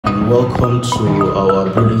welcome to our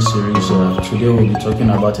breeding series. Today we'll be talking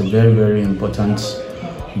about a very important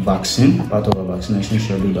vaccine, part of our vaccination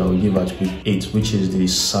schedule that we give at week 8, which is the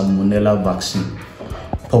Salmonella vaccine,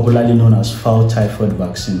 popularly known as fowl typhoid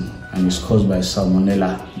vaccine, and it's caused by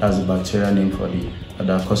Salmonella. That's the bacterial name for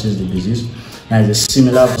that causes the disease. Now it's a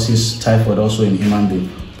similar causes typhoid also in human being,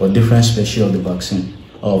 but different species of the vaccine,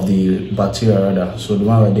 of the bacteria rather. So the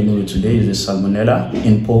one we're dealing with today is the Salmonella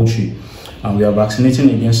in poultry. And we are vaccinating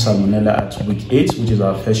against Salmonella at week 8, which is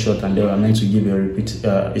our first shot, and then we are meant to give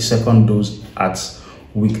a second dose at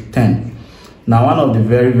week 10. Now, one of the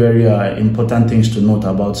very important things to note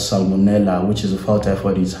about Salmonella, which is a fowl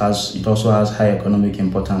typhoid, it also has high economic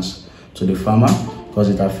importance to the farmer because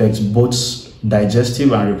it affects both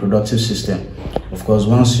digestive and reproductive system. Of course,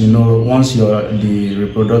 once the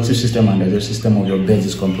reproductive system and digestive system of your birds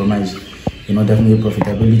is compromised, definitely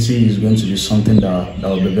profitability is going to be something that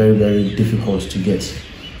will be very difficult to get.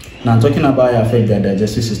 Now, talking about how it affects the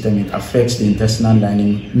digestive system, it affects the intestinal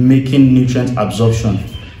lining, making nutrient absorption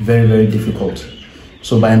very difficult.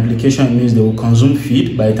 So by implication, it means they will consume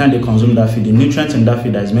feed. By the time they consume that feed, the nutrients in that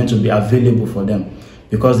feed that is meant to be available for them,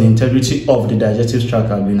 because the integrity of the digestive tract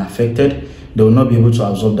has been affected, they will not be able to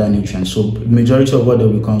absorb that nutrient. So majority of what they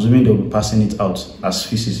will be consuming, they will be passing it out as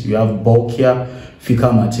feces. You have bulkier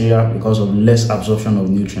fecal material because of less absorption of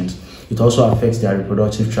nutrients. It also affects their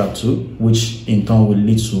reproductive tract too, which in turn will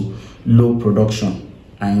lead to low production.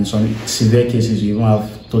 And in some severe cases, you even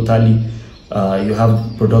have you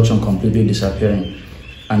have production completely disappearing.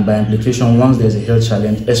 And by implication, once there's a health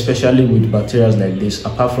challenge, especially with bacteria like this,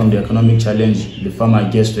 apart from the economic challenge the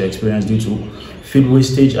farmer gets to experience due to feed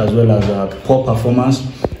wastage as well as poor performance,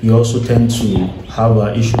 you also tend to have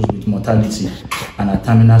issues with mortality. And at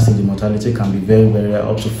terminal stage, the mortality can be very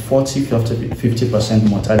up to 40–50%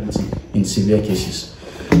 mortality in severe cases.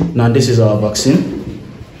 Now, this is our vaccine.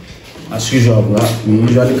 As usual, we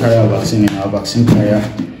usually carry our vaccine in our vaccine carrier,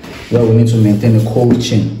 where we need to maintain a cold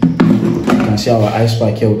chain. You can see our ice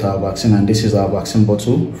pack here with our vaccine, and this is our vaccine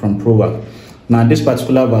bottle from Provac. Now, this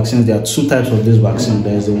particular vaccine, there are two types of this vaccine.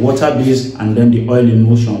 There is the water-based and then the oil in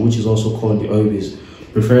motion, which is also called the oil-based,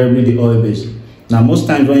 preferably the oil-based. Now, most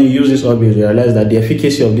times when you use this oil-based, you realize that the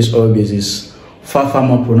efficacy of this oil-based is far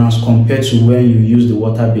more pronounced compared to when you use the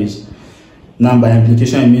water-based. Now, by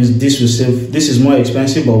implication, it means this is more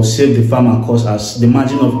expensive, but will save the farmer cost, as the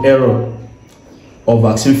margin of error of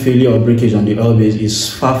vaccine failure or breakage on the oil-based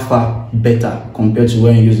is far better compared to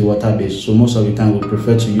when you use the water-based. So most of the time, we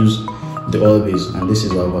prefer to use the oil-based, and this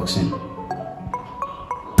is our vaccine.